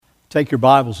Take your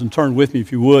Bibles and turn with me,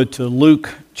 if you would, to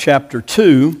Luke chapter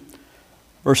 2,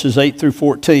 verses 8 through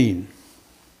 14.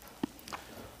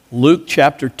 Luke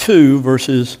chapter 2,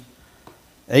 verses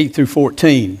 8 through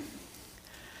 14.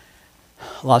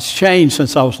 A lot's changed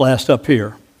since I was last up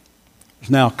here.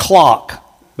 There's now a clock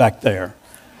back there.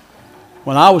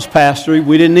 When I was pastoring,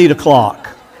 we didn't need a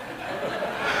clock.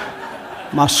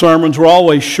 My sermons were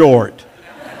always short.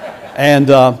 And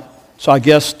so I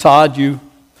guess, Todd, you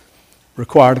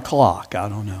required a clock. I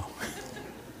don't know.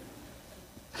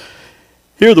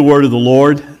 Hear the word of the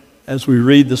Lord as we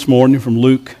read this morning from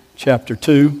Luke chapter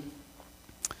 2,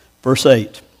 verse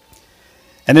 8.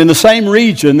 And in the same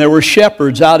region there were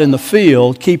shepherds out in the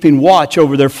field, keeping watch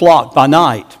over their flock by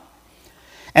night.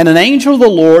 And an angel of the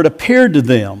Lord appeared to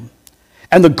them,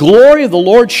 and the glory of the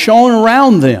Lord shone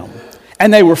around them,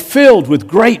 and they were filled with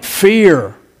great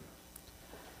fear.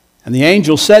 And the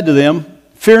angel said to them,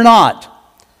 "Fear not,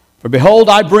 for behold,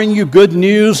 I bring you good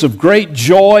news of great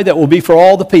joy that will be for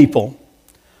all the people.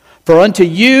 For unto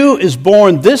you is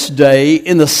born this day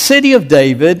in the city of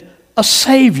David a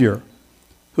Savior,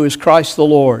 who is Christ the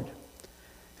Lord.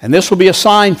 And this will be a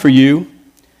sign for you.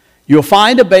 You'll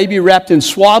find a baby wrapped in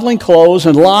swaddling clothes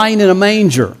and lying in a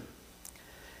manger."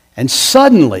 And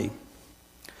suddenly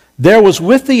there was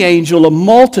with the angel a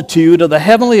multitude of the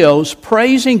heavenly hosts,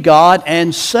 praising God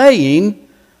and saying,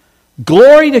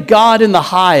 "Glory to God in the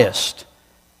highest,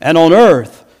 and on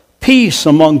earth peace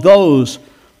among those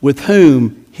with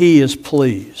whom He is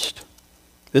pleased."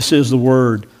 This is the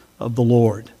word of the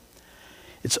Lord.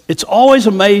 It's always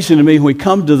amazing to me when we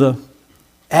come to the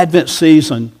Advent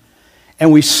season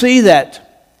and we see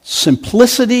that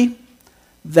simplicity,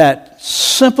 that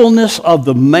simpleness of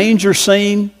the manger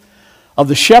scene, of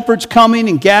the shepherds coming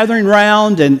and gathering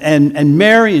round, and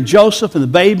Mary and Joseph and the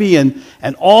baby and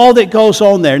all that goes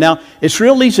on there. Now, it's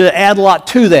real easy to add a lot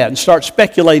to that and start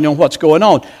speculating on what's going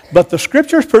on. But the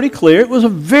Scripture is pretty clear. It was a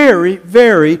very,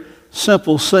 very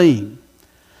simple scene.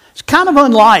 It's kind of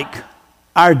unlike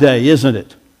our day, isn't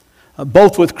it?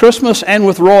 Both with Christmas and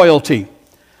with royalty.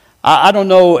 I don't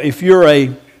know if you're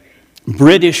a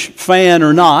British fan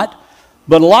or not,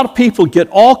 but a lot of people get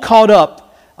all caught up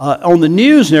on the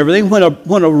news and everything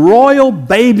when a royal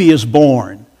baby is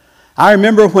born. I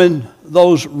remember when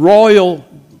those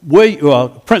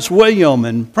Prince William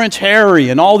and Prince Harry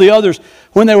and all the others,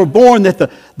 when they were born, that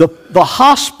the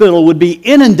hospital would be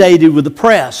inundated with the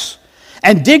press.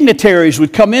 And dignitaries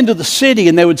would come into the city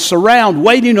and they would surround,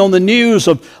 waiting on the news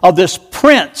of this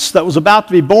prince that was about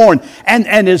to be born.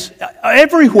 And is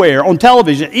everywhere on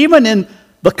television, even in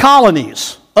the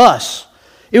colonies, us.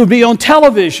 It would be on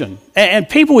television, and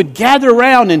people would gather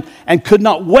around and could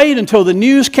not wait until the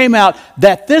news came out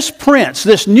that this prince,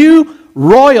 this new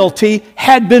royalty,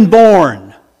 had been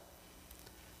born.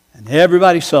 And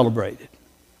everybody celebrated. It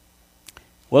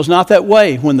was not that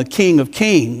way when the King of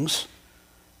Kings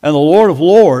and the Lord of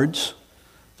Lords,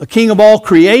 the King of all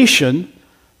creation,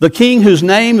 the King whose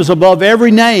name is above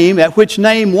every name, at which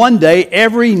name one day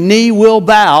every knee will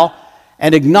bow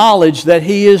and acknowledge that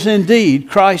He is indeed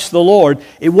Christ the Lord.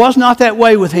 It was not that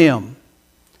way with Him.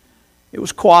 It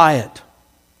was quiet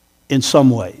in some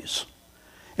ways.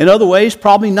 In other ways,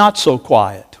 probably not so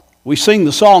quiet. We sing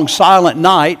the song Silent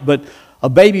Night, but a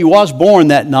baby was born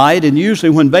that night, and usually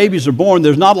when babies are born,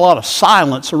 there's not a lot of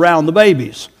silence around the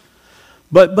babies.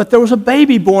 But there was a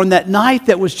baby born that night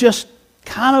that was just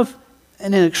kind of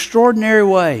in an extraordinary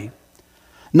way.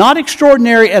 Not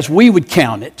extraordinary as we would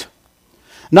count it.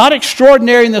 Not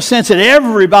extraordinary in the sense that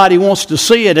everybody wants to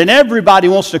see it and everybody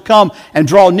wants to come and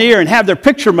draw near and have their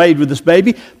picture made with this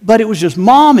baby. But it was just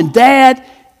mom and dad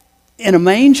in a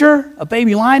manger, a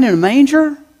baby lying in a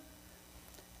manger,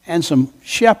 and some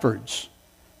shepherds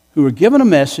who were given a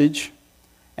message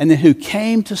and then who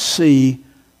came to see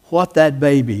what that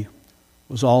baby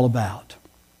was all about.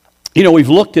 You know, we've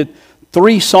looked at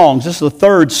 3 songs. This is the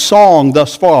 3rd song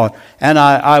thus far. And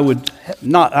I would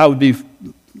be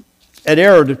at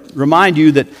error to remind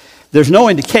you that there's no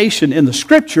indication in the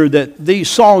Scripture that these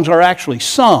songs are actually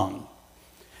sung.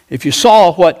 If you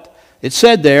saw what it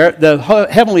said there, the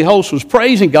heavenly host was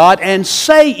praising God and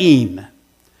saying.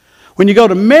 When you go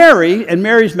to Mary and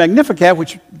Mary's Magnificat,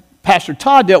 which Pastor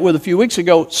Todd dealt with a few weeks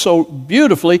ago so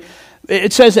beautifully,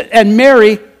 it says that, and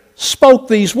Mary spoke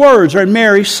these words, or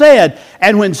Mary said.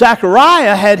 And when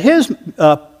Zechariah had his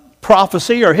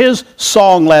prophecy or his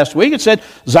song last week, it said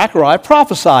Zechariah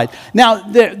prophesied. Now,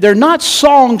 they're not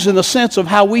songs in the sense of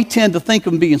how we tend to think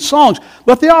of them being songs,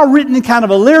 but they are written in kind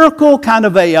of a lyrical, kind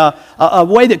of a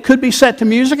way that could be set to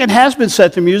music and has been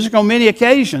set to music on many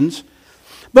occasions.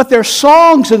 But they're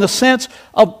songs in the sense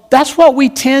of that's what we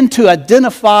tend to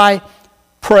identify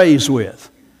praise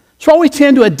with. It's what we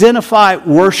tend to identify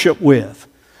worship with.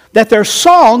 That there are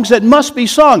songs that must be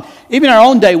sung. Even in our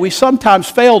own day, we sometimes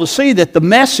fail to see that the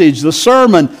message, the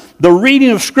sermon, the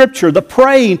reading of Scripture, the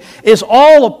praying is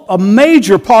all a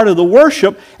major part of the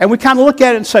worship. And we kind of look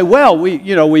at it and say, well, we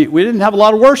didn't have a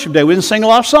lot of worship today. We didn't sing a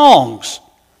lot of songs.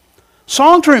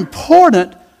 Songs are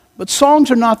important, but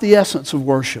songs are not the essence of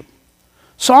worship.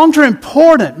 Songs are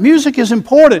important. Music is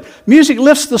important. Music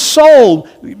lifts the soul.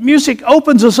 Music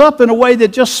opens us up in a way that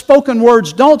just spoken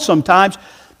words don't sometimes.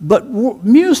 But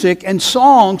music and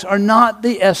songs are not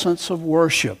the essence of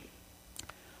worship.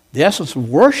 The essence of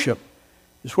worship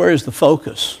is where is the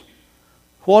focus?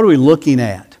 What are we looking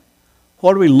at?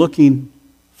 What are we looking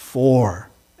for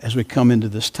as we come into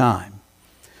this time?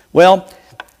 Well,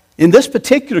 in this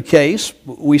particular case,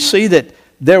 we see that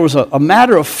there was a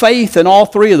matter of faith in all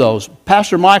three of those.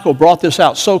 Pastor Michael brought this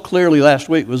out so clearly last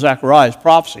week with Zechariah's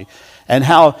prophecy, and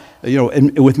how,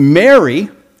 with Mary,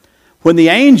 when the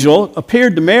angel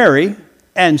appeared to Mary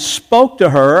and spoke to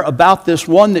her about this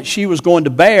one that she was going to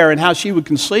bear and how she would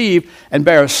conceive and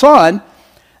bear a son,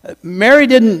 Mary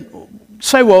didn't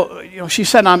say, she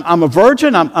said, I'm a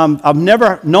virgin, I've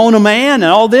never known a man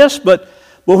and all this, but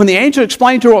when the angel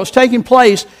explained to her what was taking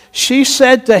place, she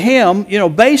said to him,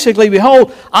 basically,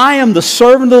 behold, I am the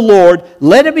servant of the Lord,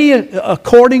 let it be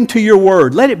according to your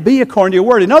word. Let it be according to your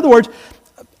word. In other words,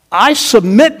 I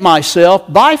submit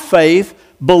myself by faith,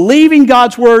 believing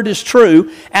God's word is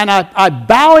true, and I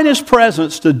bow in His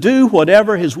presence to do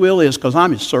whatever His will is because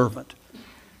I'm His servant.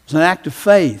 It's an act of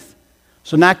faith.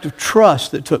 It's an act of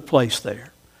trust that took place there.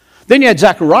 Then you had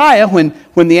Zechariah,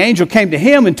 when the angel came to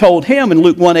him and told him in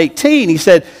Luke 1:18, he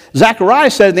said, Zechariah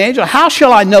said to the angel, how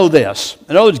shall I know this?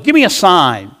 In other words, give me a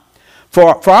sign.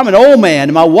 For I'm an old man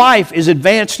and my wife is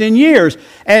advanced in years.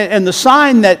 And the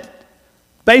sign that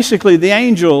basically the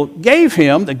angel gave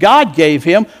him, that God gave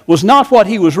him, was not what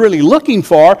he was really looking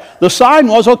for. The sign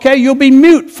was, okay, you'll be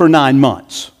mute for 9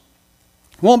 months.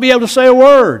 Won't be able to say a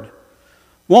word.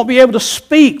 Won't be able to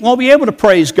speak. Won't be able to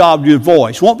praise God with your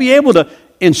voice. Won't be able to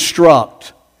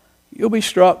instruct. You'll be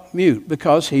struck mute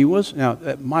because he was,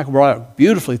 Michael brought it out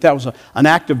beautifully, that was an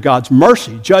act of God's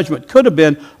mercy. Judgment could have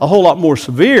been a whole lot more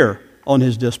severe on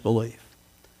his disbelief.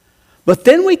 But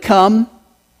then we come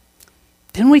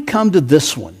to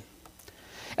this one.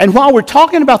 And while we're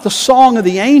talking about the song of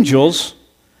the angels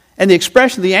and the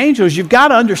expression of the angels, you've got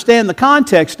to understand the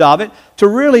context of it to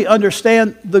really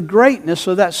understand the greatness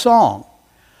of that song.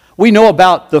 We know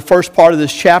about the first part of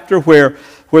this chapter where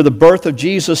the birth of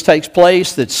Jesus takes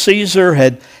place, that Caesar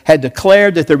had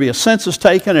declared that there be a census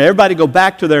taken, and everybody go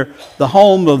back to the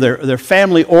home of their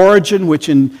family origin, which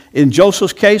in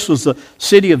Joseph's case was the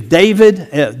city of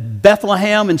David,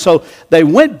 Bethlehem. And so they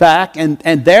went back, and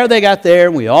there they got there,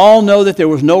 and we all know that there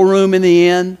was no room in the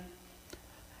inn.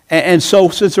 And so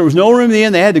since there was no room in the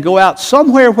inn, they had to go out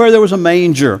somewhere where there was a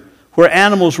manger, where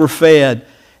animals were fed.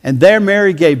 And there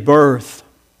Mary gave birth.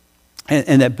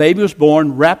 And that baby was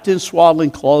born, wrapped in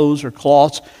swaddling clothes or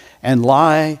cloths, and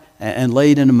laid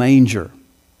in a manger,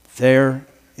 there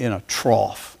in a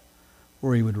trough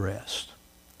where he would rest.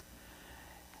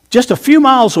 Just a few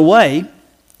miles away,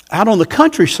 out on the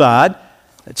countryside,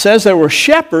 it says there were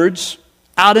shepherds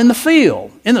out in the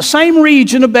field. In the same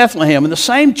region of Bethlehem, in the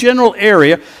same general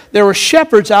area, there were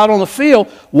shepherds out on the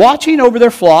field watching over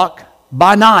their flock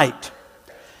by night.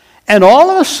 And all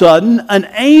of a sudden, an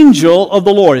angel of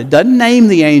the Lord, it doesn't name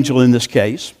the angel in this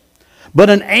case, but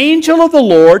an angel of the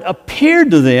Lord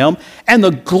appeared to them, and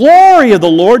the glory of the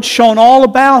Lord shone all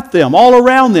about them, all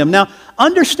around them. Now,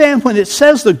 understand when it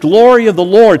says the glory of the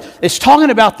Lord, it's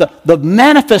talking about the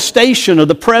manifestation of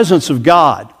the presence of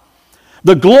God.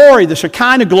 The glory, the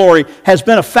Shekinah glory, has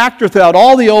been a factor throughout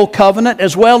all the Old Covenant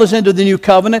as well as into the New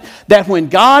Covenant, that when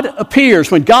God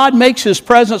appears, when God makes His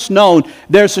presence known,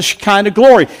 there's a Shekinah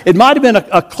glory. It might have been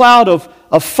a cloud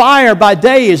of fire by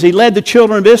day as He led the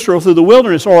children of Israel through the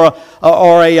wilderness, or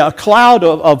a cloud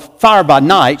of fire by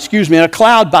night, and a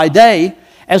cloud by day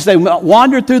as they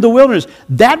wandered through the wilderness.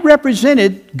 That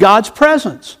represented God's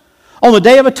presence. On the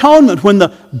Day of Atonement, when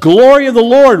the glory of the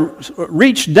Lord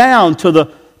reached down to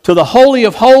the Holy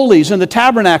of Holies in the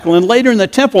tabernacle and later in the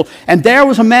temple, and there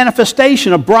was a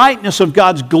manifestation, a brightness of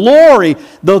God's glory.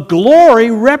 The glory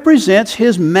represents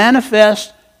His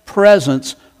manifest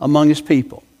presence among His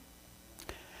people.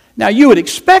 Now, you would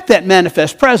expect that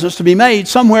manifest presence to be made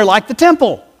somewhere like the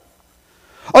temple,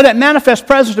 or that manifest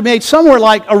presence to be made somewhere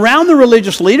like around the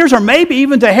religious leaders, or maybe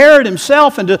even to Herod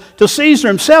himself and to Caesar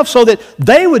himself, so that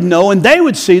they would know and they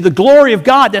would see the glory of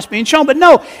God that's being shown. But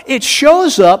no, it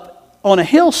shows up on a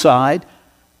hillside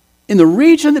in the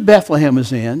region that Bethlehem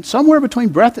is in, somewhere between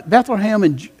Bethlehem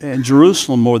and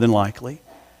Jerusalem more than likely.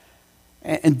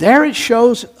 And there it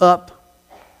shows up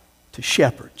to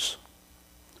shepherds.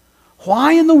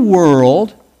 Why in the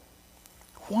world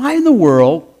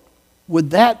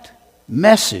would that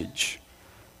message,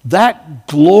 that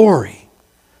glory,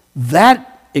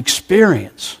 that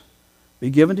experience be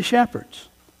given to shepherds?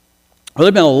 Well, there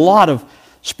have been a lot of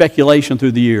speculation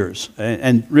through the years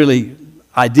and really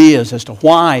ideas as to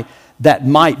why that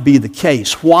might be the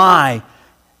case, why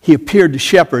he appeared to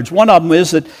shepherds. One of them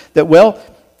is that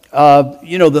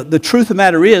the truth of the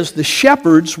matter is the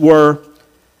shepherds were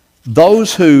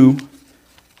those who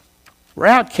were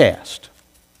outcast.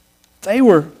 They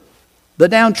were the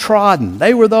downtrodden.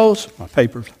 They were those, my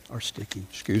papers are sticky,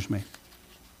 excuse me.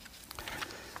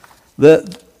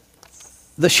 The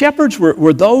shepherds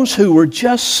were those who were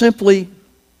just simply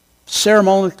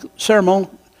ceremonially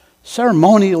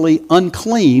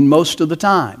unclean most of the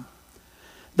time.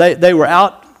 They were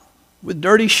out with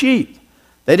dirty sheep.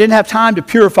 They didn't have time to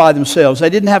purify themselves. They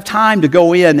didn't have time to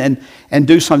go in and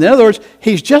do something. In other words,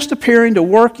 he's just appearing to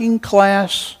working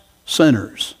class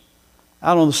sinners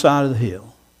out on the side of the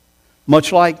hill,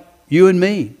 much like you and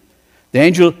me. The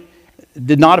angel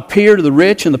did not appear to the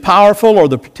rich and the powerful or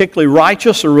the particularly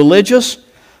righteous or religious,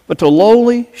 but to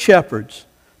lowly shepherds,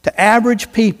 to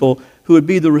average people who would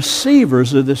be the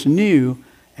receivers of this new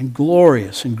and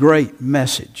glorious and great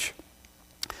message.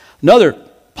 Another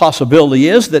possibility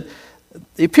is that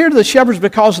they appeared to the shepherds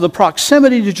because of the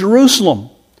proximity to Jerusalem.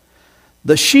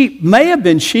 The sheep may have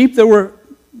been sheep that were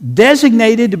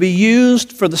designated to be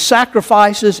used for the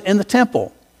sacrifices in the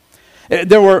temple.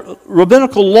 There were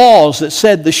rabbinical laws that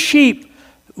said the sheep,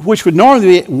 which would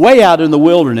normally be way out in the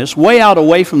wilderness, way out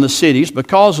away from the cities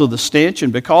because of the stench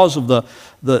and because of the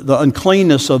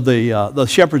uncleanness of the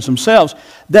shepherds themselves,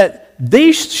 that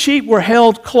these sheep were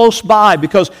held close by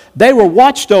because they were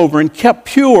watched over and kept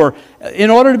pure in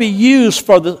order to be used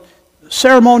for the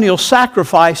ceremonial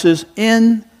sacrifices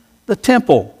in the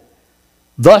temple.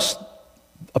 Thus,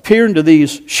 appearing to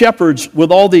these shepherds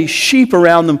with all these sheep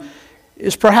around them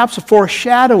is perhaps a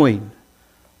foreshadowing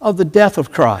of the death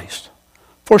of Christ.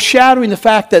 Foreshadowing the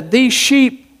fact that these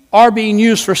sheep are being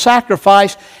used for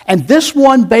sacrifice, and this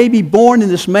one baby born in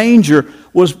this manger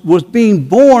was being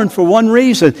born for one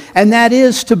reason, and that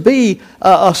is to be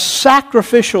a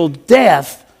sacrificial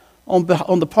death on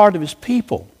the part of his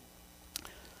people.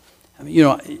 I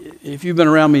mean, if you've been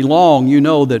around me long, you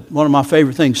know that one of my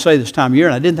favorite things to say this time of year,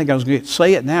 and I didn't think I was going to get to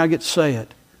say it, now I get to say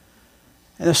it.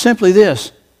 And it's simply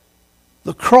this: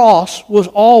 the cross was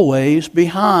always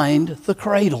behind the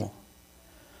cradle.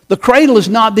 The cradle is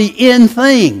not the end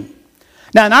thing.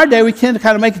 Now, in our day, we tend to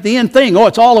kind of make it the end thing. Oh,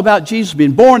 it's all about Jesus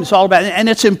being born. It's all about, and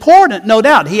it's important, no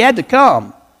doubt. He had to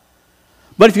come.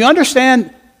 But if you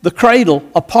understand the cradle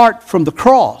apart from the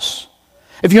cross,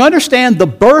 if you understand the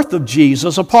birth of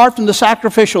Jesus apart from the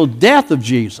sacrificial death of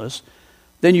Jesus,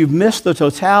 then you've missed the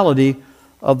totality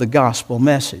of the gospel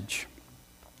message.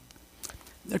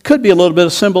 There could be a little bit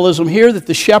of symbolism here that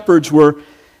the shepherds were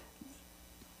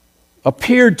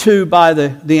appeared to by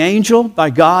the angel, by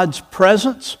God's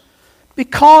presence,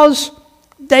 because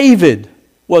David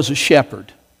was a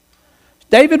shepherd.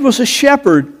 David was a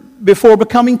shepherd before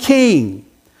becoming king.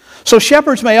 So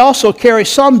shepherds may also carry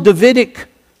some Davidic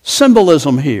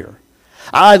symbolism here.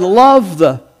 I love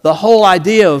the whole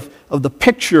idea of the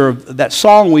picture of that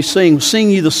song we sing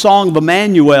ye the song of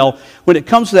Emmanuel, when it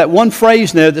comes to that one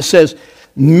phrase there that says,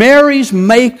 Mary's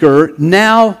maker,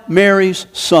 now Mary's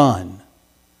son.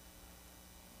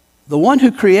 The one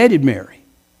who created Mary,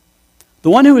 the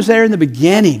one who was there in the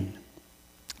beginning,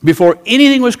 before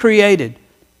anything was created,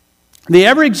 the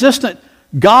ever-existent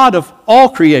God of all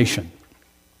creation,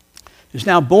 is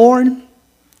now born,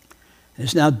 and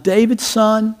is now David's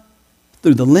son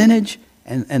through the lineage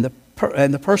and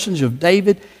the persons of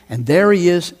David, and there he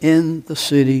is in the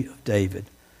city of David.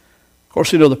 Of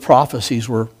course, the prophecies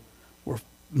were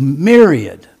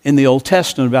myriad in the Old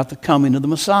Testament about the coming of the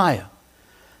Messiah.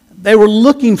 They were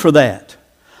looking for that.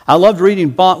 I loved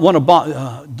reading one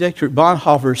of Dietrich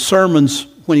Bonhoeffer's sermons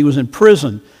when he was in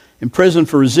prison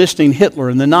for resisting Hitler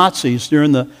and the Nazis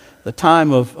during the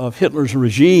time of Hitler's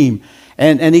regime.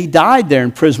 And he died there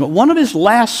in prison. But one of his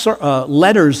last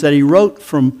letters that he wrote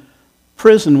from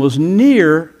prison was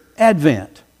near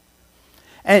Advent.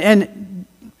 And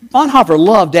Bonhoeffer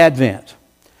loved Advent.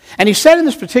 And he said in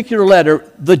this particular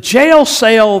letter, the jail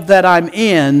cell that I'm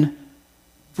in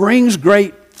brings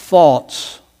great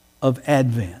thoughts of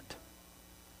Advent.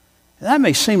 And that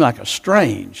may seem like a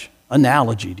strange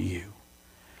analogy to you.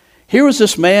 Here was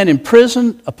this man in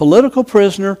prison, a political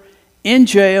prisoner, in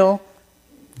jail,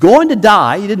 going to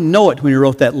die. He didn't know it when he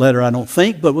wrote that letter, I don't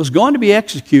think, but was going to be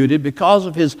executed because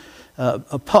of his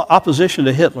opposition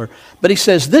to Hitler. But he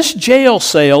says, this jail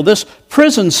cell, this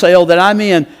prison cell that I'm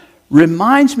in,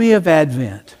 reminds me of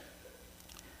Advent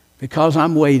because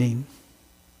I'm waiting.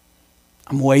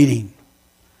 I'm waiting.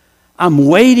 I'm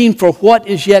waiting for what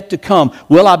is yet to come.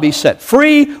 Will I be set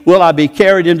free? Will I be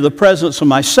carried into the presence of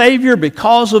my Savior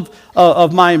because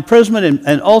of my imprisonment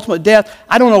and ultimate death?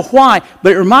 I don't know why,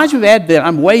 but it reminds me of Advent.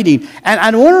 I'm waiting. And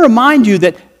I want to remind you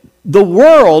that the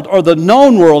world, or the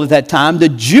known world at that time, the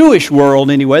Jewish world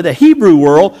anyway, the Hebrew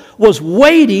world, was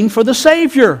waiting for the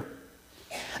Savior.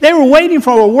 They were waiting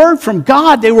for a word from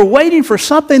God. They were waiting for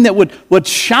something that would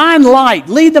shine light,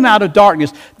 lead them out of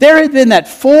darkness. There had been that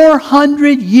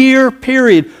 400-year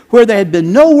period where there had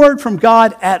been no word from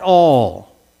God at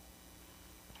all.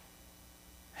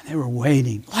 And they were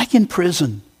waiting, like in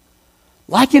prison,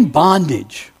 like in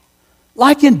bondage,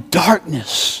 like in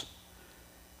darkness.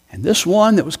 And this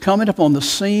one that was coming up on the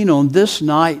scene on this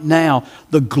night now,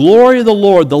 the glory of the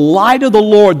Lord, the light of the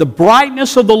Lord, the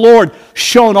brightness of the Lord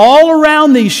shone all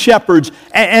around these shepherds.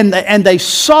 And they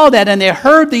saw that, and they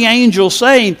heard the angel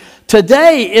saying,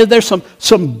 today there's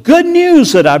some good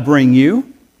news that I bring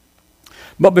you.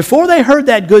 But before they heard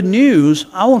that good news,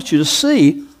 I want you to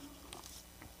see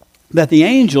that the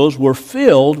angels were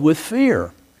filled with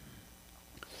fear.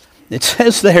 It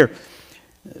says there,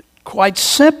 quite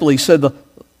simply, said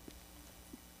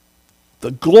the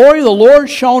glory of the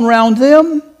Lord shone around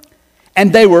them,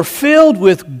 and they were filled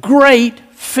with great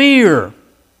fear.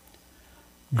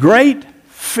 Great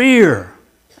fear.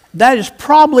 That is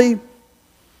probably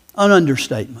an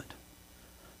understatement.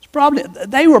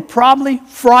 They were probably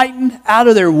frightened out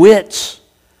of their wits.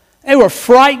 They were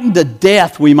frightened to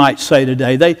death, we might say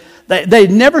today.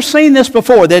 They'd never seen this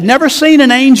before. They'd never seen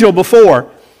an angel before.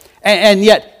 And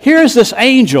yet, here's this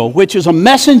angel, which is a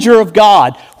messenger of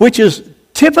God, which is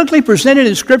typically presented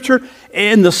in Scripture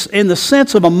in the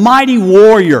sense of a mighty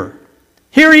warrior.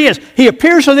 Here he is. He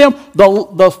appears to them.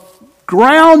 The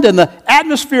ground and the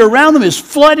atmosphere around them is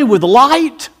flooded with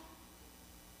light.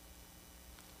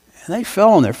 And they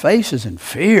fell on their faces in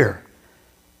fear,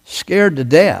 scared to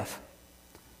death.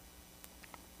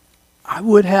 I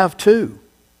would have too.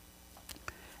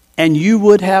 And you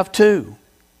would have too.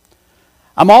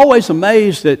 I'm always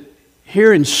amazed at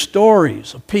hearing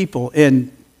stories of people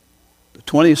in the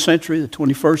 20th century, the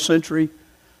 21st century,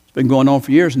 it's been going on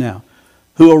for years now,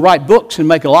 who will write books and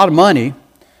make a lot of money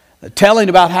telling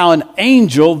about how an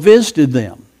angel visited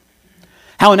them.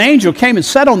 How an angel came and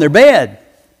sat on their bed.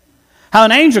 How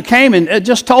an angel came and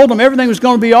just told them everything was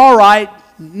going to be all right,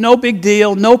 no big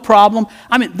deal, no problem.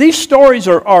 I mean, these stories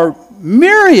are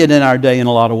myriad in our day in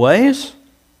a lot of ways.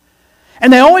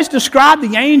 And they always describe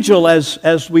the angel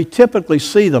as we typically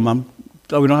see them.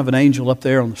 We don't have an angel up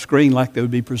there on the screen like they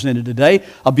would be presented today.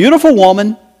 A beautiful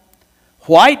woman,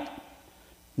 white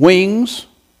wings,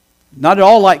 not at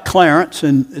all like Clarence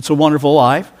in It's a Wonderful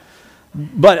Life.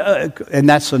 But and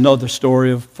that's another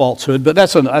story of falsehood, but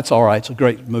that's all right. It's a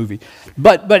great movie.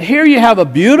 But here you have a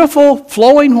beautiful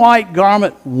flowing white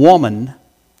garment woman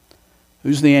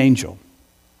who's the angel.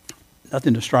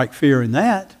 Nothing to strike fear in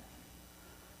that.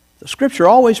 The Scripture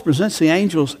always presents the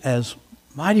angels as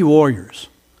mighty warriors.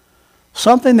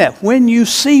 Something that when you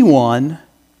see one,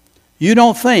 you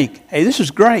don't think, hey, this is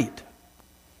great.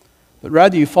 But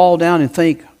rather you fall down and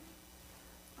think,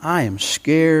 I am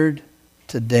scared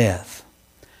to death.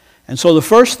 And so the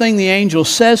first thing the angel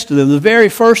says to them, the very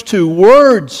first two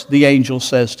words the angel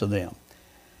says to them,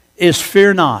 is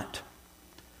fear not.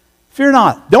 Fear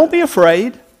not. Don't be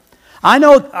afraid. I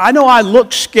know I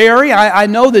look scary. I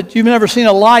know that you've never seen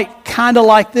a light kind of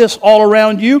like this all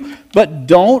around you, but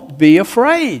don't be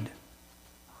afraid.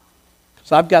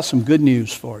 Because I've got some good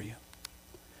news for you.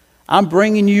 I'm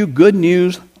bringing you good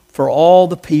news for all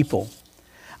the people.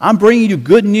 I'm bringing you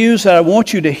good news that I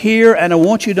want you to hear and I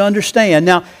want you to understand.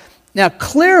 Now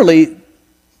clearly,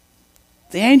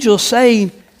 the angel is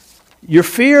saying, your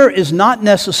fear is not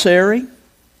necessary.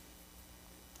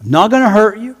 I'm not going to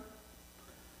hurt you.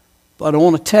 But I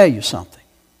want to tell you something.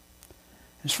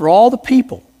 It's for all the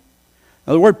people.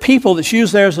 Now, the word people that's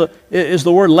used there is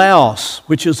the word laos,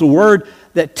 which is the word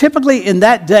that typically in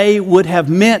that day would have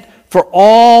meant for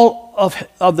all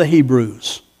of the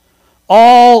Hebrews,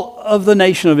 all of the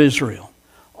nation of Israel,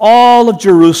 all of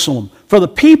Jerusalem, for the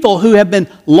people who have been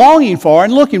longing for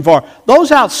and looking for.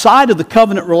 Those outside of the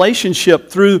covenant relationship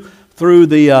through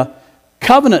the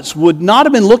covenants would not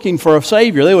have been looking for a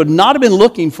Savior. They would not have been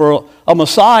looking for a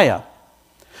Messiah.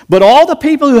 But all the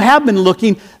people who have been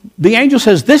looking, the angel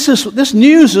says, this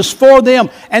news is for them,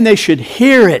 and they should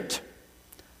hear it.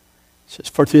 It says,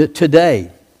 for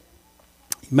today.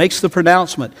 He makes the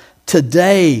pronouncement,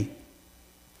 today.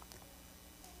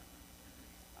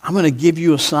 I'm going to give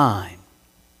you a sign.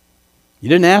 You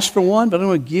didn't ask for one, but I'm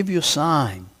going to give you a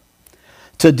sign.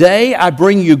 Today I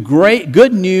bring you great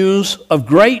good news of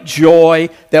great joy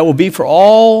that will be for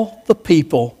all the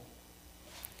people.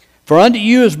 For unto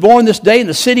you is born this day in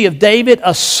the city of David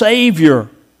a Savior,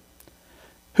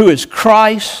 who is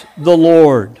Christ the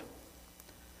Lord.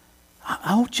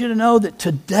 I want you to know that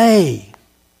today,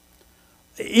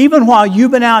 even while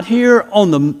you've been out here on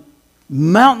the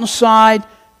mountainside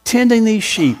tending these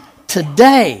sheep,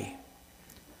 today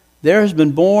there has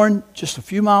been born just a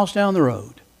few miles down the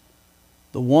road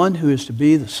the one who is to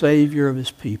be the Savior of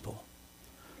His people,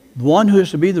 the one who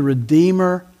is to be the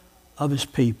Redeemer of His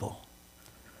people.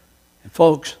 And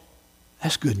folks,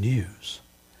 that's good news.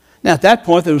 Now at that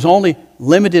point, it was only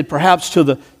limited perhaps to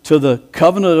the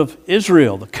covenant of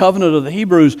Israel, the covenant of the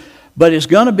Hebrews, but it's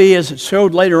going to be, as it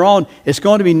showed later on, it's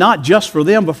going to be not just for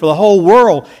them, but for the whole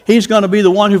world. He's going to be the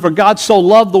one who, for God so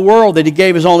loved the world that He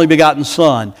gave His only begotten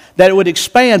Son, that it would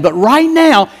expand. But right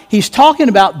now, He's talking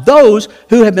about those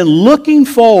who have been looking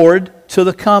forward to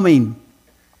the coming.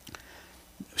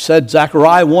 Said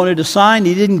Zechariah wanted a sign,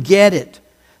 he didn't get it.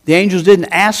 The angels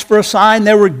didn't ask for a sign,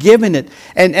 they were given it.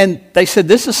 And they said,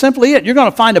 this is simply it. You're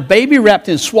going to find a baby wrapped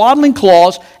in swaddling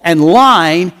cloths and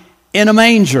lying in a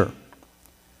manger.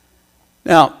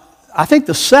 Now, I think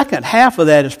the second half of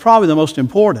that is probably the most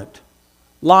important.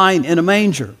 Lying in a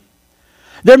manger.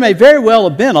 There may very well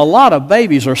have been a lot of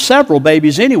babies, or several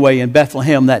babies anyway, in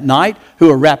Bethlehem that night who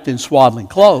were wrapped in swaddling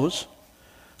clothes.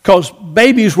 Because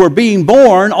babies were being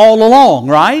born all along,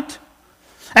 right?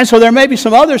 And so there may be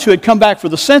some others who had come back for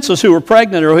the census who were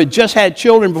pregnant or who had just had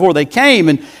children before they came,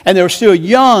 and they were still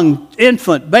young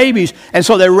infant babies. And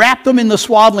so they wrap them in the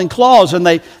swaddling cloths and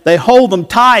they hold them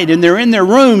tight, and they're in their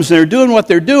rooms and they're doing what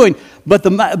they're doing. But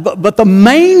the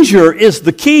manger is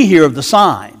the key here of the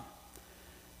sign.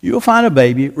 You'll find a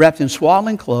baby wrapped in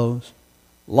swaddling clothes,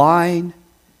 lying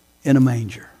in a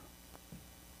manger.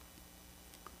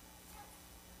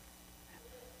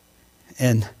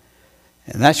 And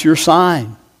that's your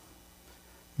sign.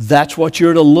 That's what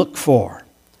you're to look for.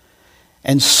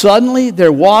 And suddenly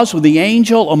there was with the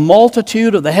angel a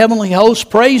multitude of the heavenly hosts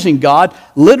praising God,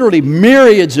 literally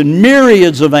myriads and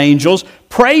myriads of angels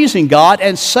praising God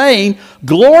and saying,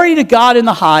 "Glory to God in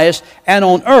the highest, and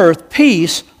on earth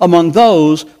peace among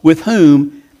those with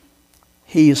whom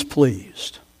He is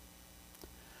pleased."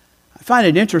 I find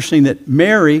it interesting that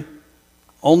Mary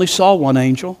only saw one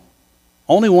angel.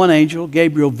 Only one angel,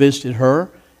 Gabriel, visited her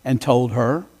and told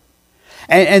her.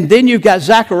 And then you've got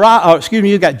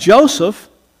you've got Joseph.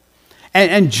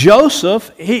 And Joseph,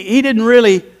 he didn't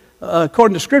really,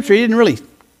 according to Scripture, he didn't really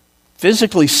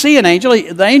physically see an angel.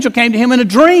 The angel came to him in a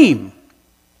dream.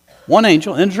 One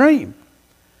angel in a dream.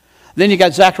 Then you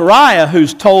got Zechariah,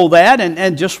 who's told that,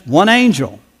 and just one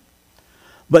angel.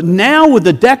 But now with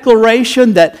the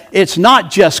declaration that it's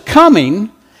not just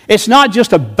coming, it's not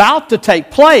just about to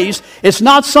take place. It's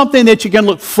not something that you can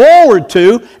look forward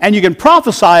to and you can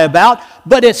prophesy about,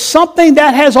 but it's something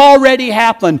that has already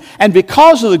happened. And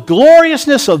because of the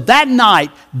gloriousness of that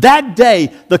night, that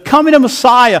day, the coming of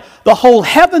Messiah, the whole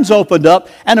heavens opened up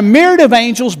and a myriad of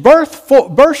angels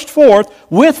burst forth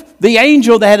with the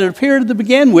angel that had appeared to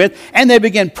begin with, and they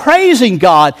began praising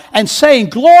God and saying,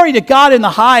 "Glory to God in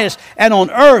the highest, and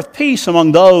on earth peace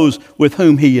among those with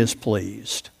whom He is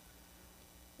pleased."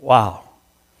 Wow.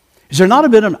 Is there not a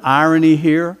bit of irony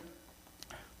here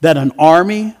that an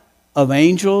army of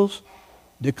angels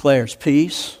declares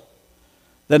peace?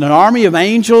 That an army of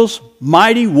angels,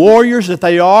 mighty warriors that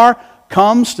they are,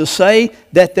 comes to say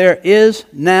that there is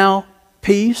now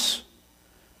peace?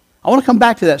 I want to come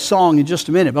back to that song in just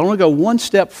a minute, but I want to go one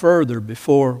step further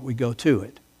before we go to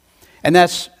it. And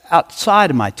that's outside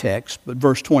of my text, but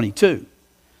verse 22.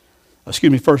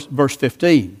 Verse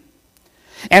 15.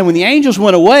 And when the angels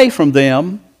went away from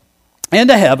them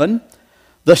into heaven,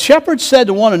 the shepherds said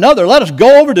to one another, "Let us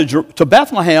go over to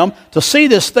Bethlehem to see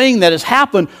this thing that has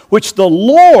happened, which the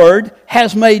Lord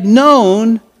has made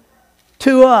known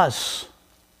to us."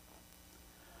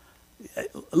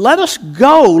 Let us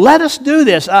go. Let us do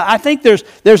this. I think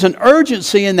there's an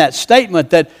urgency in that statement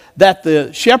that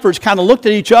the shepherds kind of looked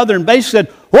at each other and basically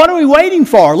said, "What are we waiting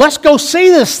for? Let's go see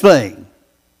this thing.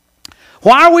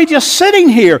 Why are we just sitting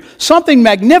here? Something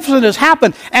magnificent has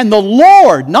happened." And the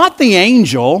Lord, not the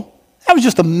angel, that was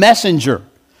just a messenger.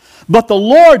 But the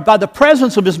Lord, by the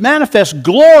presence of His manifest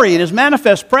glory and His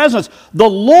manifest presence, the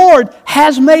Lord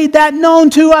has made that known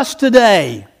to us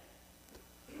today.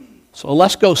 So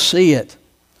let's go see it.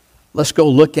 Let's go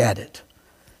look at it.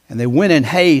 And they went in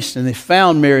haste and they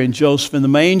found Mary and Joseph in the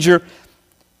manger.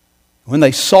 When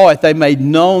they saw it, they made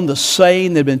known the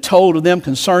saying that had been told to them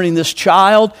concerning this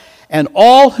child, and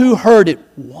all who heard it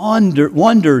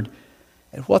wondered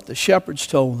at what the shepherds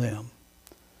told them.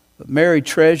 But Mary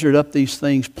treasured up these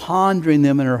things, pondering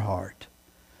them in her heart.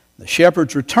 The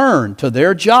shepherds returned to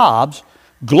their jobs,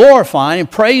 glorifying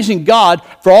and praising God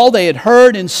for all they had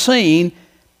heard and seen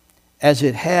as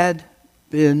it had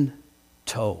been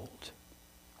told.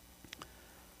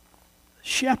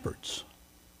 Shepherds,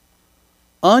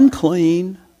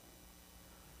 unclean,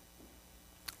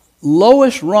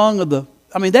 lowest rung of the...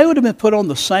 they would have been put on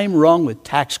the same rung with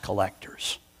tax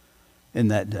collectors in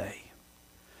that day.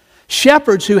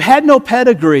 Shepherds who had no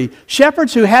pedigree,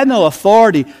 shepherds who had no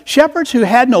authority, shepherds who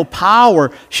had no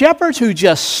power, shepherds who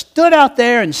just stood out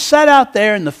there and sat out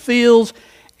there in the fields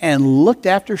and looked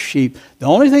after sheep. The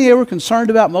only thing they were concerned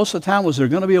about most of the time was there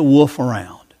going to be a wolf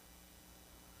around.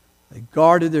 They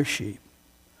guarded their sheep.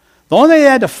 The only thing they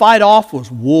had to fight off was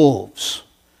wolves.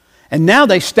 And now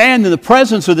they stand in the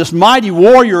presence of this mighty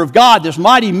warrior of God, this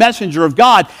mighty messenger of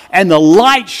God, and the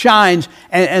light shines,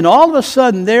 and all of a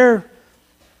sudden their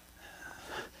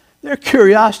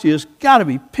curiosity has got to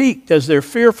be piqued as they're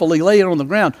fearfully laying on the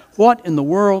ground. What in the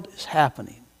world is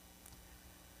happening?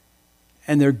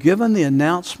 And they're given the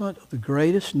announcement of the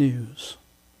greatest news.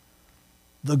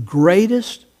 The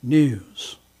greatest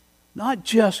news. Not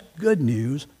just good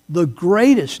news, the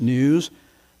greatest news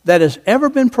that has ever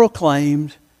been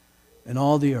proclaimed in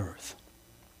all the earth.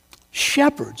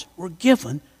 Shepherds were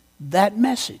given that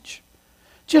message.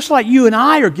 Just like you and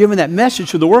I are given that message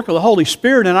through the work of the Holy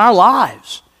Spirit in our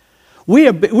lives.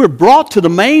 We're brought to the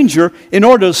manger in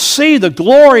order to see the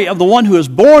glory of the one who is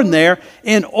born there,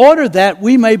 in order that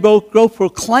we may both go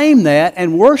proclaim that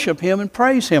and worship Him and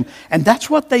praise Him. And that's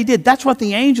what they did. That's what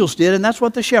the angels did, and that's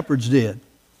what the shepherds did.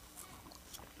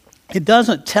 It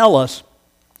doesn't tell us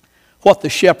what the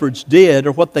shepherds did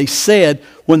or what they said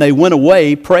when they went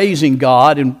away praising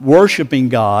God and worshiping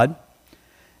God.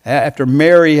 After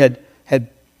Mary had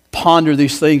pondered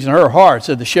these things in her heart,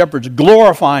 said the shepherds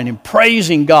glorifying and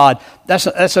praising God.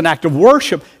 That's an act of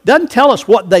worship. Doesn't tell us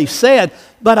what they said,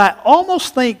 but I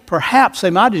almost think perhaps they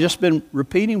might have just been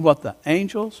repeating what the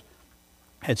angels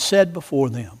had said before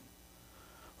them.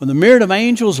 When the myriad of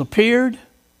angels appeared,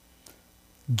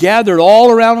 gathered all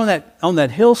around on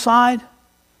that hillside,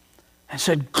 and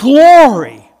said,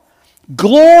 "Glory,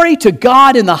 glory to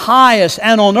God in the highest,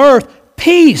 and on earth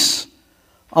peace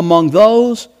among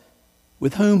those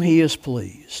with whom He is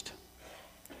pleased."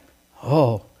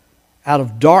 Oh, out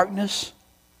of darkness,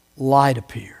 light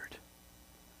appeared.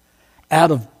 Out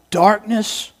of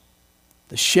darkness,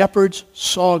 the shepherds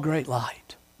saw a great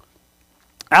light.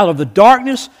 Out of the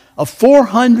darkness of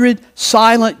 400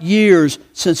 silent years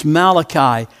since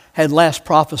Malachi had last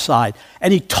prophesied.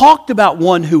 And he talked about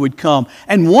one who would come,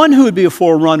 and one who would be a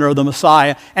forerunner of the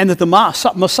Messiah, and that the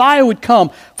Messiah would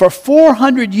come. For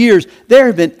 400 years, there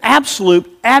had been absolute,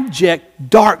 abject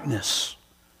darkness,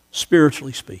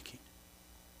 spiritually speaking.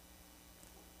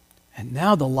 And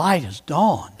now the light has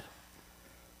dawned.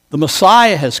 The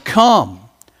Messiah has come.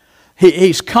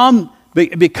 He's come,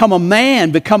 become a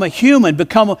man, become a human,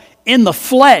 become in the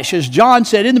flesh. As John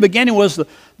said, in the beginning was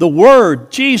the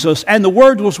Word, Jesus, and the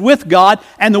Word was with God,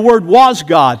 and the Word was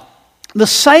God. The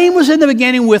same was in the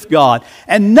beginning with God,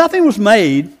 and nothing was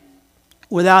made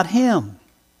without Him.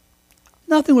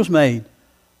 Nothing was made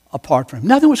apart from Him.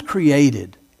 Nothing was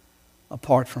created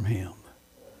apart from Him.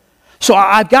 So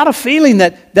I've got a feeling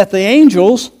that the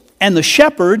angels and the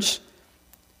shepherds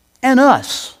and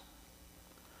us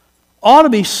ought to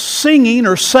be singing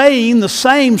or saying the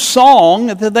same song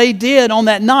that they did on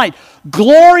that night.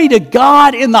 Glory to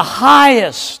God in the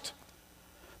highest.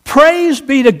 Praise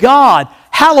be to God.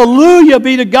 Hallelujah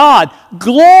be to God.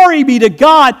 Glory be to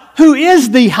God who is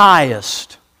the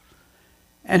highest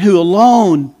and who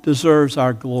alone deserves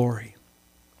our glory.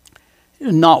 It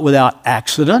is not without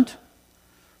accident,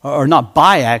 or not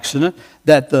by accident,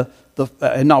 that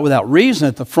and not without reason,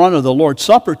 at the front of the Lord's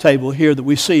Supper table here that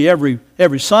we see every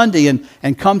Sunday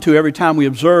and come to every time we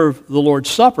observe the Lord's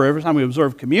Supper, every time we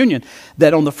observe communion,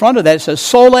 that on the front of that it says,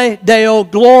 Sole Deo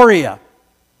Gloria.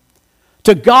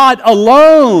 To God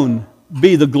alone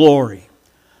be the glory.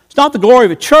 It's not the glory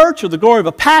of a church or the glory of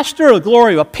a pastor or the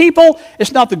glory of a people.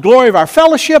 It's not the glory of our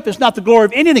fellowship. It's not the glory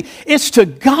of anything. It's to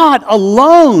God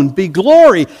alone be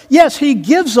glory. Yes, He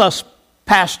gives us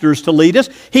pastors to lead us.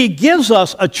 He gives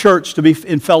us a church to be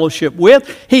in fellowship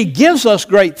with. He gives us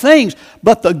great things.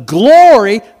 But the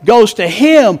glory goes to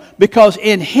Him, because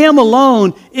in Him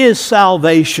alone is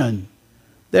salvation.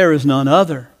 There is none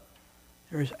other.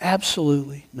 There is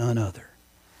absolutely none other.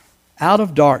 Out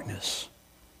of darkness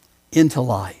into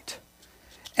light.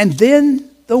 And then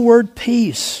the word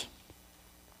peace.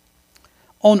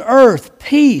 On earth,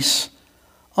 peace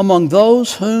among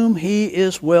those whom He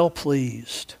is well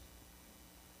pleased.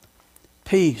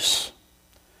 Peace.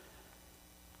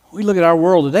 We look at our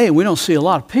world today and we don't see a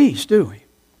lot of peace, do we?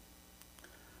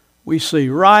 We see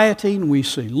rioting, we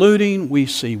see looting, we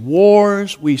see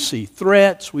wars, we see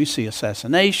threats, we see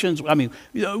assassinations. I mean,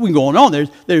 we can go on.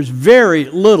 There's very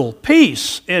little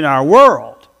peace in our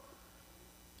world.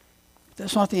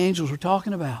 That's not what the angels were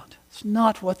talking about. It's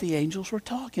not what the angels were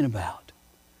talking about.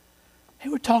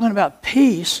 They were talking about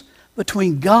peace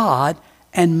between God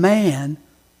and man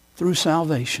through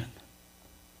salvation.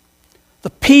 The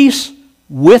peace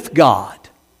with God.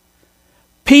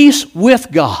 Peace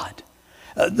with God.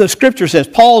 The Scripture says,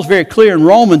 Paul's very clear in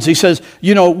Romans, he says,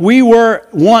 we were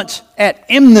once at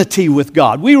enmity with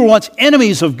God. We were once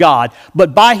enemies of God.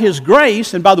 But by His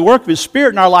grace and by the work of His Spirit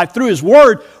in our life through His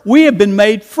Word, we have been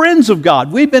made friends of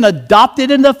God. We've been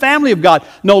adopted into the family of God.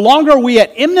 No longer are we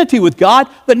at enmity with God,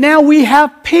 but now we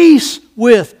have peace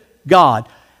with God.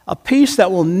 A peace that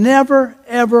will never,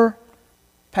 ever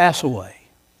pass away.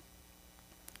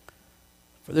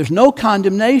 There's no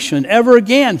condemnation ever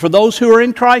again for those who are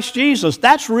in Christ Jesus.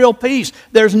 That's real peace.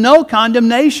 There's no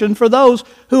condemnation for those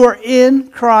who are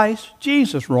in Christ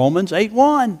Jesus. Romans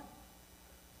 8:1.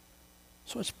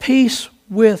 So it's peace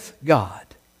with God.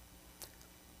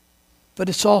 But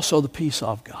it's also the peace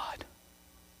of God.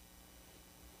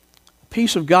 The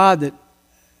peace of God that,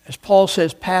 as Paul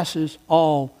says, passes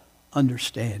all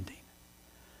understanding.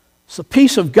 It's the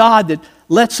peace of God that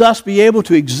lets us be able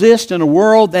to exist in a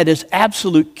world that is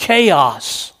absolute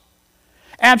chaos.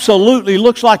 Absolutely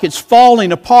looks like it's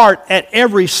falling apart at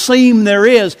every seam there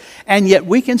is, and yet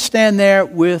we can stand there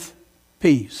with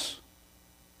peace.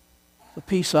 The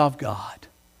peace of God.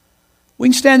 We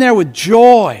can stand there with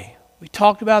joy. We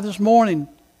talked about this morning.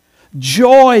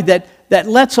 Joy that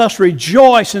lets us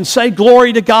rejoice and say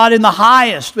glory to God in the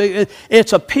highest.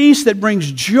 It's a peace that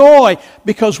brings joy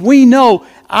because we know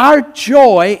our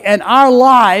joy and our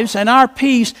lives and our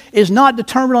peace is not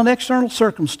determined on external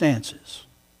circumstances.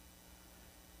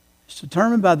 It's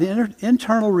determined by the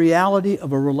internal reality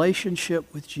of a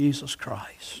relationship with Jesus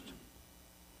Christ.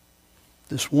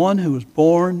 This one who was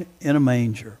born in a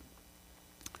manger.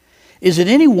 Is it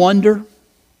any wonder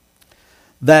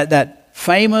that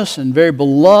famous and very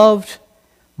beloved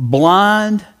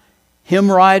blind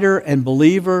hymn writer and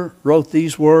believer wrote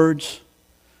these words?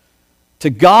 To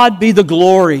God be the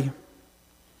glory,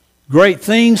 great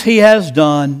things He has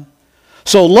done.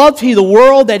 So loved He the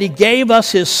world that He gave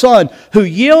us His Son, who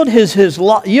yielded His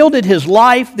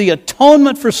life, the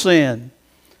atonement for sin,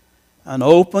 and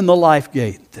opened the life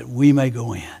gate that we may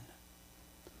go in.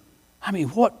 I mean,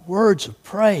 what words of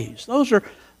praise. Those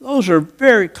are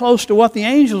very close to what the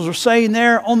angels are saying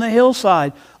there on the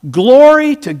hillside.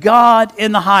 Glory to God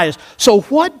in the highest. So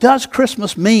what does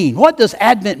Christmas mean? What does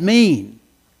Advent mean?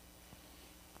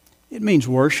 It means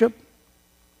worship.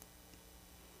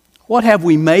 What have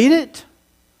we made it?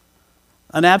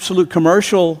 An absolute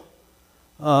commercial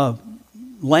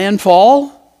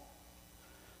landfall?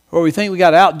 Or we think we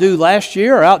got to outdo last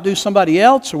year or outdo somebody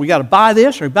else, or we got to buy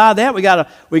this or buy that. We got to,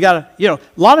 a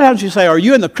lot of times you say, are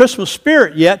you in the Christmas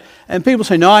spirit yet? And people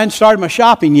say, no, I haven't started my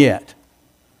shopping yet.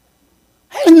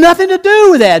 That has nothing to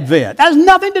do with Advent. That has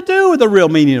nothing to do with the real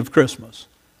meaning of Christmas.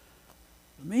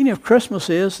 The meaning of Christmas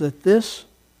is that this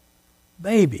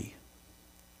baby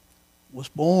was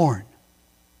born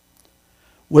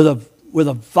with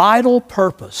a vital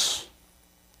purpose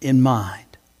in mind.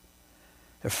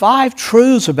 There are 5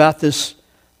 truths about this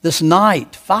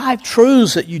night. 5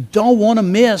 truths that you don't want to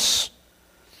miss.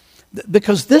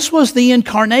 Because this was the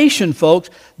incarnation, folks.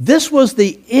 This was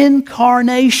the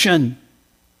incarnation.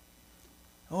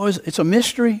 Oh, it's a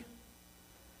mystery.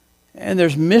 And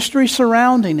there's mystery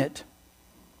surrounding it.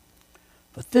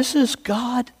 But this is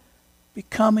God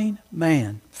becoming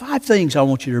man. 5 things I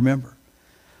want you to remember.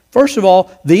 First of all,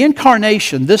 the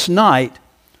incarnation this night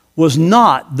was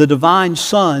not the divine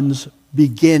Son's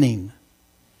beginning.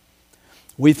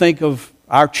 We think of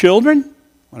our children.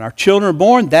 When our children are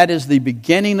born, that is the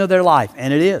beginning of their life,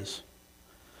 and it is.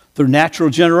 Through natural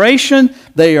generation,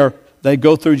 they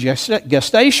go through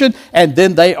gestation, and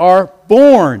then they are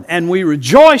born, and we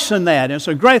rejoice in that. And it's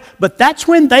a great, but that's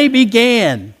when they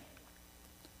began.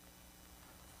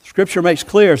 Scripture makes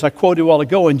clear, as I quoted a while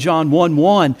ago in John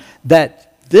 1:1,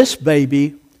 that this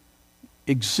baby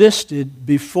existed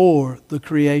before the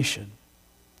creation.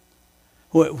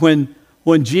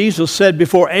 When Jesus said,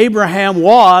 before Abraham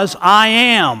was, I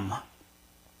am.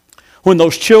 When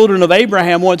those children of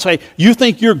Abraham would say, you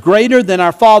think you're greater than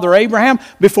our father Abraham?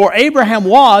 Before Abraham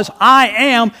was, I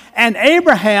am. And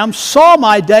Abraham saw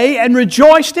my day and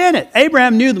rejoiced in it.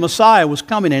 Abraham knew the Messiah was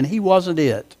coming and he wasn't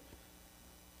it.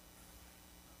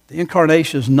 The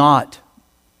incarnation is not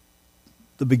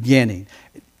the beginning.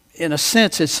 In a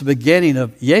sense, it's the beginning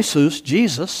of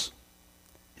Jesus,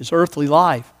 his earthly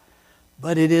life.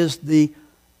 But it is the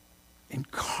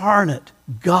incarnate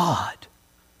God,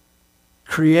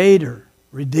 Creator,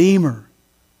 Redeemer,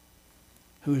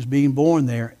 who is being born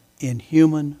there in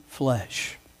human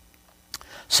flesh.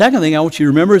 Second thing I want you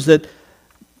to remember is that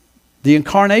the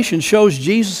incarnation shows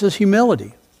Jesus'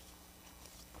 humility.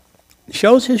 It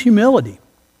shows his humility.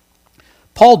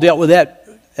 Paul dealt with that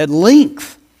at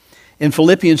length in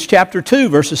Philippians chapter 2,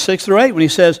 verses 6 through 8, when he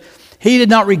says, he did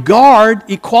not regard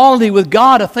equality with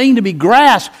God a thing to be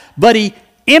grasped, but he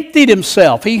emptied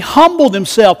himself, he humbled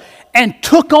himself, and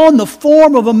took on the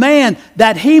form of a man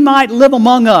that he might live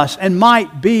among us and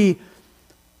might be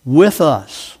with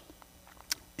us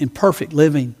in perfect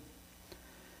living.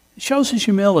 It shows his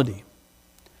humility.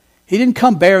 He didn't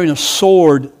come bearing a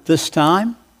sword this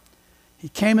time. He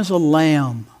came as a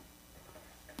lamb,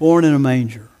 born in a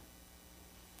manger.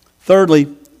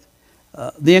 Thirdly,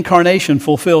 the incarnation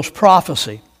fulfills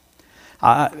prophecy.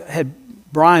 I had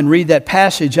Brian read that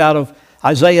passage out of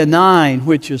Isaiah 9,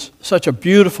 which is such a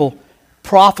beautiful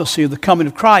prophecy of the coming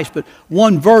of Christ. But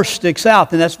one verse sticks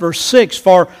out, and that's verse 6.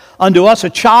 For unto us a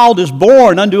child is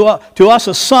born, to us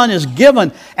a son is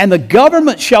given, and the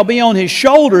government shall be on his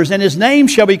shoulders, and his name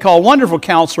shall be called Wonderful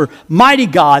Counselor, Mighty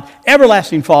God,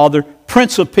 Everlasting Father,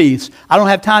 Prince of Peace. I don't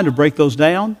have time to break those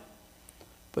down,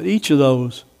 but each of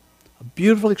those, a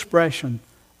beautiful expression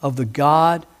of the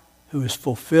God who is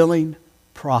fulfilling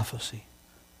prophecy.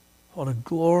 What a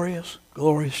glorious,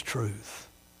 glorious truth.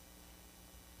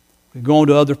 We go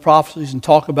into other prophecies and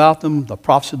talk about them, the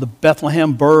prophecy of the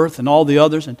Bethlehem birth and all the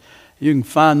others, and you can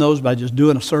find those by just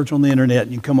doing a search on the internet,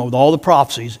 and you can come up with all the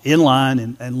prophecies in line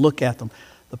and look at them.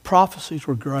 The prophecies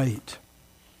were great.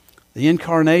 The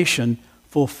incarnation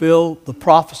fulfilled the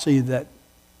prophecy that,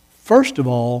 first of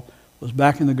all, was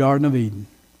back in the Garden of Eden.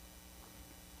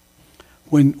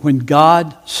 When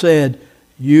God said,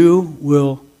 you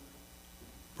will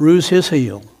bruise his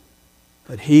heel,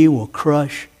 but he will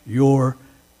crush your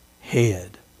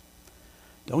head.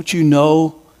 Don't you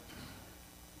know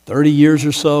 30 years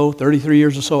or so, 33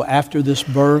 years or so after this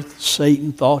birth,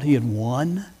 Satan thought he had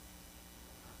won?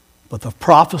 But the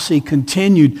prophecy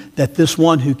continued that this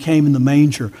one who came in the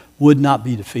manger would not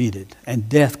be defeated, and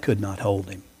death could not hold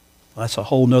him. Well, that's a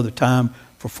whole nother time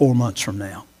for 4 months from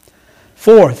now.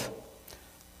 Fourth,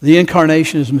 the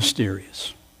incarnation is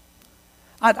mysterious.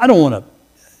 I don't want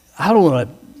to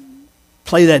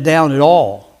play that down at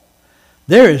all.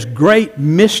 There is great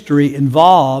mystery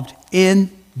involved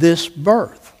in this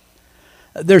birth.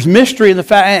 There's mystery in the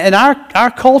fact, and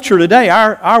our culture today,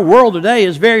 our world today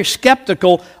is very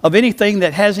skeptical of anything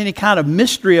that has any kind of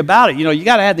mystery about it. You know, you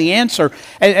got to have the answer.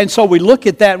 And so we look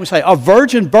at that and we say, a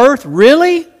virgin birth?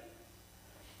 Really?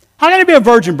 How can it be a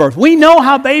virgin birth? We know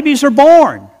how babies are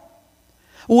born.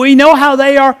 We know how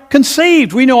they are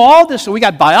conceived. We know all this. We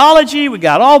got biology. We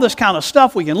got all this kind of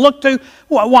stuff we can look to.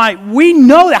 Why? We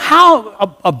know that.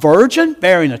 How a virgin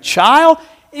bearing a child?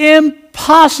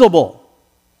 Impossible.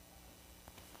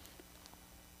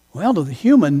 Well, to the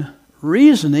human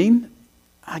reasoning,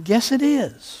 I guess it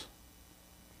is.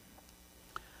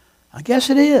 I guess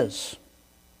it is.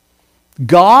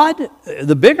 God,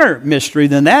 the bigger mystery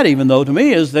than that even though to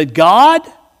me is that God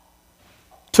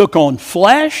took on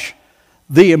flesh,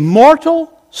 the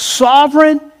immortal,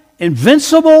 sovereign,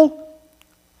 invincible,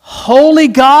 holy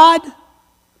God,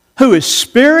 who is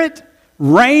Spirit,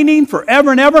 reigning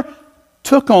forever and ever,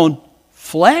 took on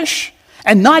flesh,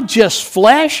 and not just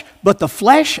flesh, but the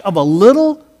flesh of a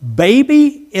little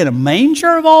baby in a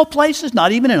manger of all places,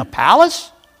 not even in a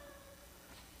palace.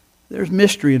 There's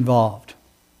mystery involved.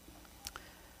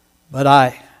 But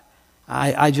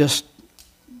I just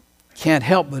can't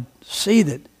help but see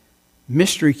that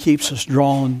mystery keeps us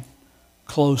drawn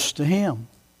close to Him.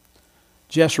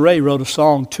 Jess Ray wrote a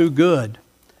song, Too Good.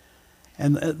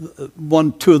 And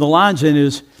two of the lines in it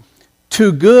is,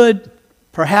 too good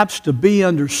perhaps to be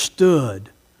understood,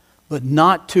 but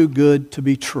not too good to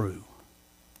be true.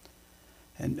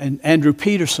 And Andrew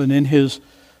Peterson in his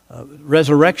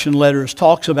resurrection letters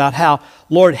talks about how,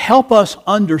 Lord, help us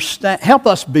understand, help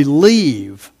us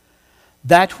believe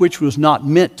that which was not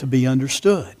meant to be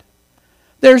understood.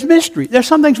 There's mystery. There's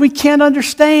some things we can't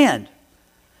understand.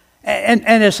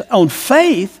 And it's on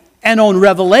faith and on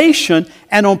revelation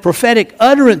and on prophetic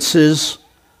utterances,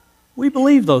 we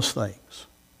believe those things.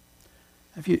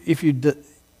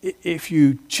 If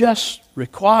you just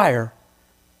require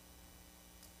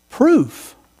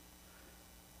proof,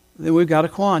 then we've got a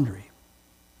quandary.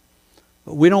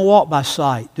 But we don't walk by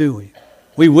sight, do we?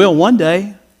 We will one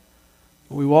day,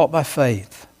 but we walk by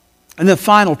faith. And the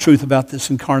final truth about this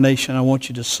incarnation I want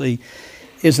you to see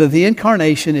is that the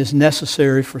incarnation is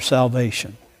necessary for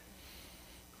salvation.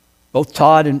 Both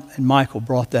Todd and Michael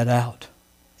brought that out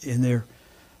in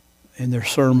their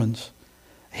sermons.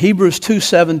 Hebrews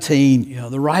 2:17,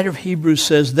 the writer of Hebrews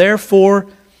says, "Therefore,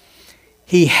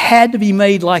 he had to be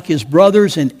made like his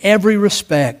brothers in every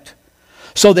respect,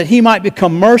 so that he might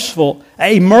become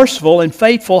a merciful and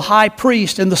faithful high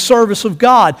priest in the service of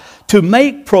God, to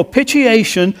make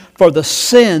propitiation for the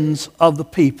sins of the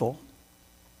people."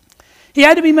 He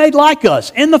had to be made like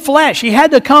us, in the flesh. He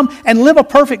had to come and live a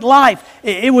perfect life.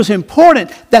 It was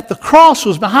important that the cross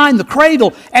was behind the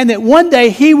cradle, and that one day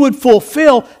he would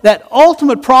fulfill that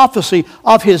ultimate prophecy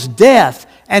of his death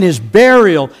and his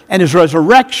burial and his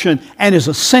resurrection and his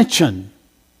ascension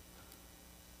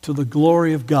to the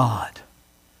glory of God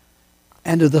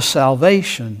and to the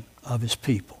salvation of his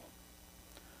people.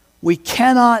 We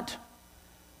cannot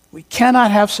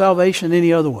have salvation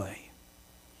any other way.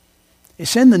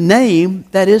 It's in the name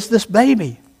that is this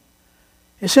baby.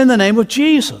 It's in the name of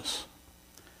Jesus.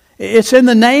 It's in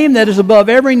the name that is above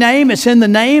every name. It's in the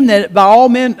name that by all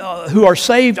men who are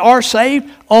saved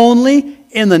only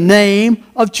in the name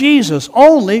of Jesus.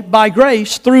 Only by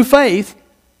grace through faith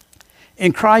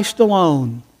in Christ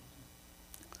alone.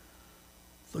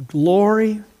 The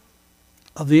glory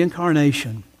of the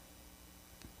incarnation,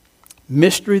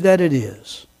 mystery that it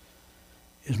is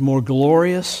more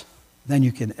glorious than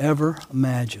you can ever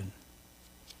imagine.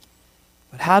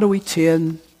 But how do we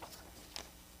tend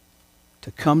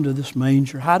to come to this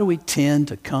manger? How do we tend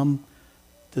to come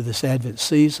to this Advent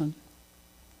season?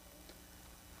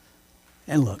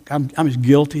 And look, I'm as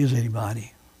guilty as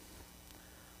anybody.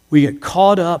 We get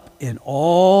caught up in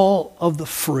all of the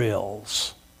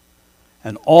frills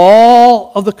and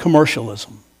all of the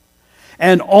commercialism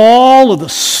and all of the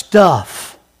stuff.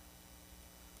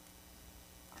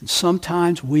 And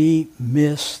sometimes we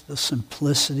miss the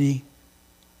simplicity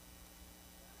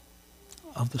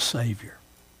of the Savior.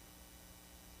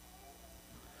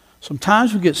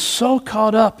 Sometimes we get so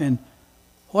caught up in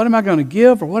what am I going to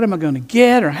give or what am I going to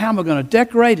get or how am I going to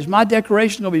decorate? Is my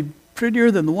decoration going to be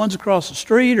prettier than the ones across the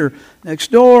street or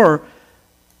next door?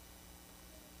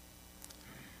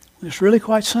 It's really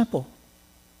quite simple.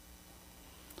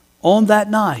 On that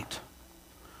night,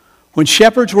 when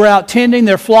shepherds were out tending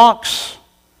their flocks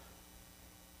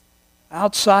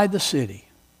outside the city,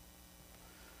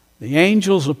 the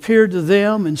angels appeared to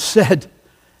them and said,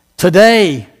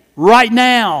 "Today, right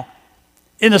now,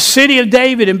 in the city of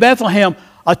David in Bethlehem,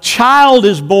 a child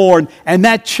is born, and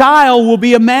that child will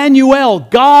be Emmanuel,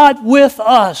 God with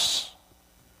us.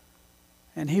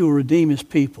 And He will redeem His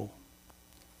people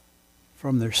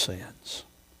from their sins."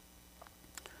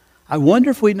 I wonder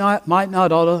if we might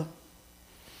not ought to,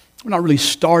 we're not really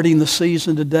starting the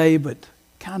season today, but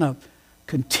kind of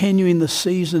continuing the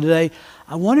season today.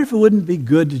 I wonder if it wouldn't be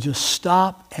good to just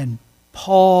stop and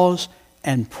pause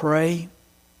and pray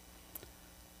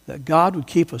that God would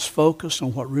keep us focused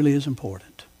on what really is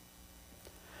important.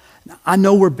 Now, I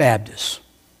know we're Baptists,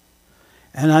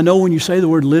 and I know when you say the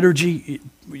word liturgy,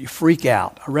 you freak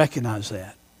out. I recognize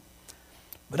that.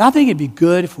 But I think it'd be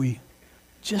good if we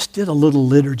just did a little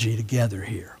liturgy together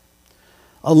here.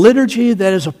 A liturgy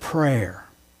that is a prayer.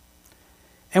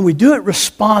 And we do it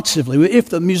responsively. If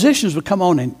the musicians would come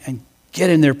on and get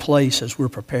in their place as we're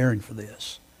preparing for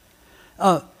this.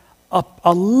 A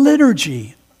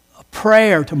liturgy, a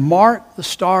prayer to mark the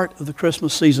start of the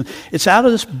Christmas season. It's out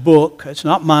of this book. It's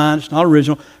not mine. It's not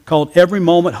original. Called Every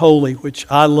Moment Holy, which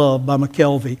I love, by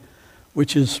McKelvey,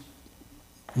 which is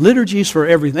liturgies for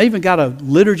everything. They even got a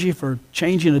liturgy for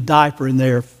changing a diaper in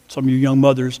there. Some of you young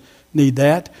mothers need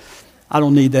that. I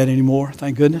don't need that anymore,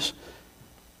 thank goodness.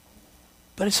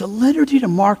 But it's a liturgy to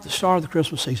mark the start of the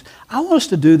Christmas season. I want us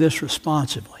to do this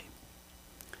responsively.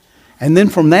 And then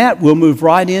from that, we'll move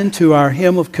right into our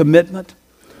hymn of commitment,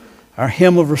 our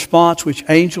hymn of response, which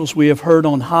angels we have heard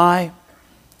on high.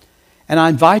 And I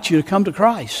invite you to come to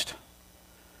Christ.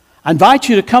 I invite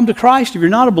you to come to Christ if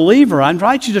you're not a believer. I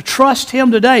invite you to trust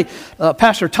Him today.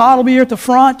 Pastor Todd will be here at the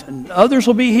front, and others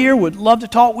will be here. Would love to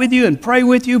talk with you and pray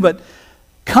with you, but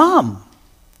come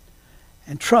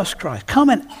and trust Christ. Come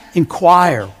and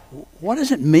inquire. What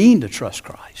does it mean to trust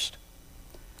Christ?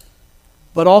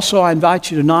 But also I invite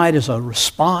you tonight as a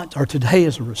response, or today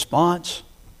as a response,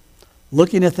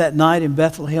 looking at that night in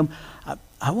Bethlehem,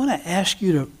 I want to ask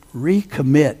you to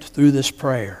recommit through this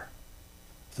prayer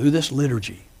through this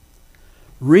liturgy,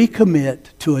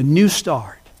 recommit to a new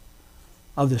start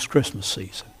of this Christmas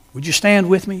season. Would you stand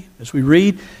with me as we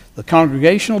read? The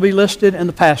congregation will be listed and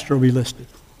the pastor will be listed.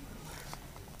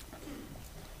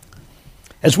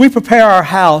 As we prepare our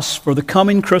house for the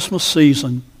coming Christmas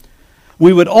season,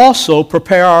 we would also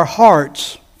prepare our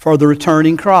hearts for the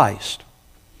returning Christ.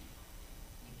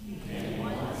 You came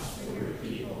once for your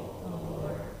people, O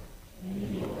Lord, and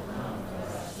you will come for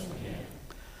us again.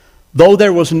 Though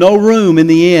there was no room in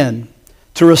the inn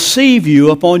to receive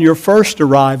you upon your first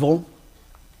arrival,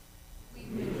 we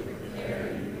will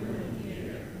prepare your room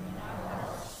here in our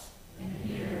house and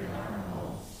here in our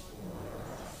homes for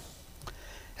us.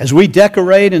 as we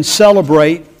decorate and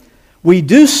celebrate, we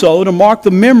do so to mark the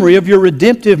memory of your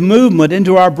redemptive movement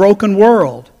into our broken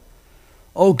world.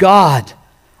 Oh God,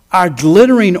 our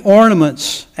glittering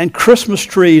ornaments and Christmas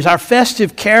trees, our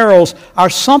festive carols, our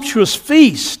sumptuous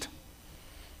feast.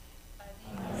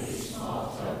 By these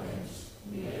small tokens,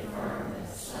 we affirm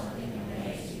that something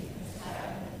amazing has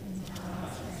happened in time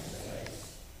and space.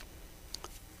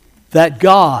 That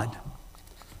God,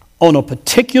 on a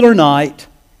particular night,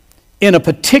 in a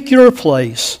particular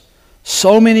place,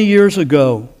 so many years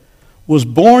ago, was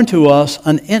born to us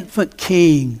an infant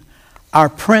king, our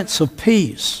Prince of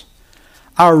Peace.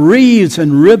 Our wreaths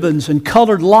and ribbons and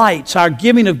colored lights, our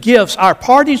giving of gifts, our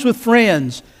parties with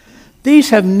friends, these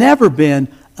have never been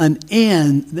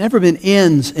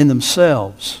ends in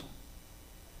themselves.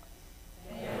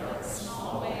 They are the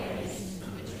small ways in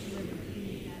which you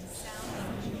repeat and sound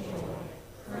of joy,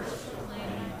 first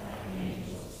proclaimed by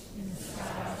angels in the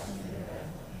skies and the heaven.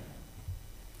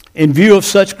 In view of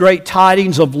such great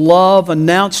tidings of love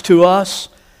announced to us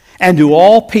and to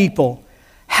all people,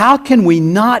 how can we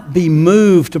not be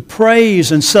moved to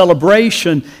praise and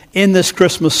celebration in this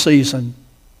Christmas season?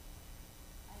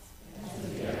 As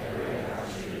we decorate our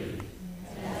tree,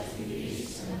 and as we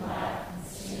feast and laugh and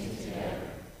sing together,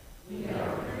 we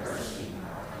are rehearsing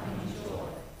our coming joy.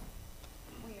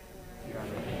 We are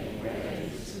getting ready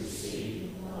to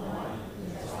receive the one who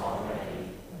has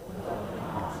already, with open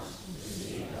arms,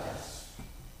 received us.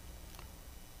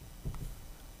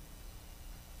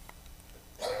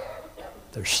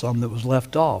 There's some that was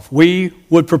left off. We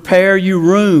would prepare you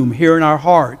room here in our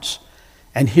hearts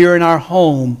and here in our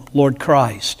home, Lord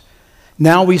Christ.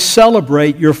 Now we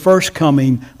celebrate your first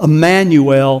coming,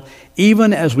 Emmanuel,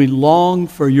 even as we long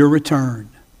for your return.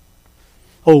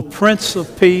 O Prince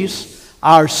of Peace,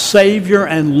 our Savior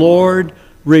and Lord,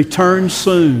 return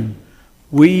soon.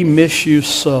 We miss you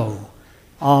so.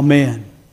 Amen.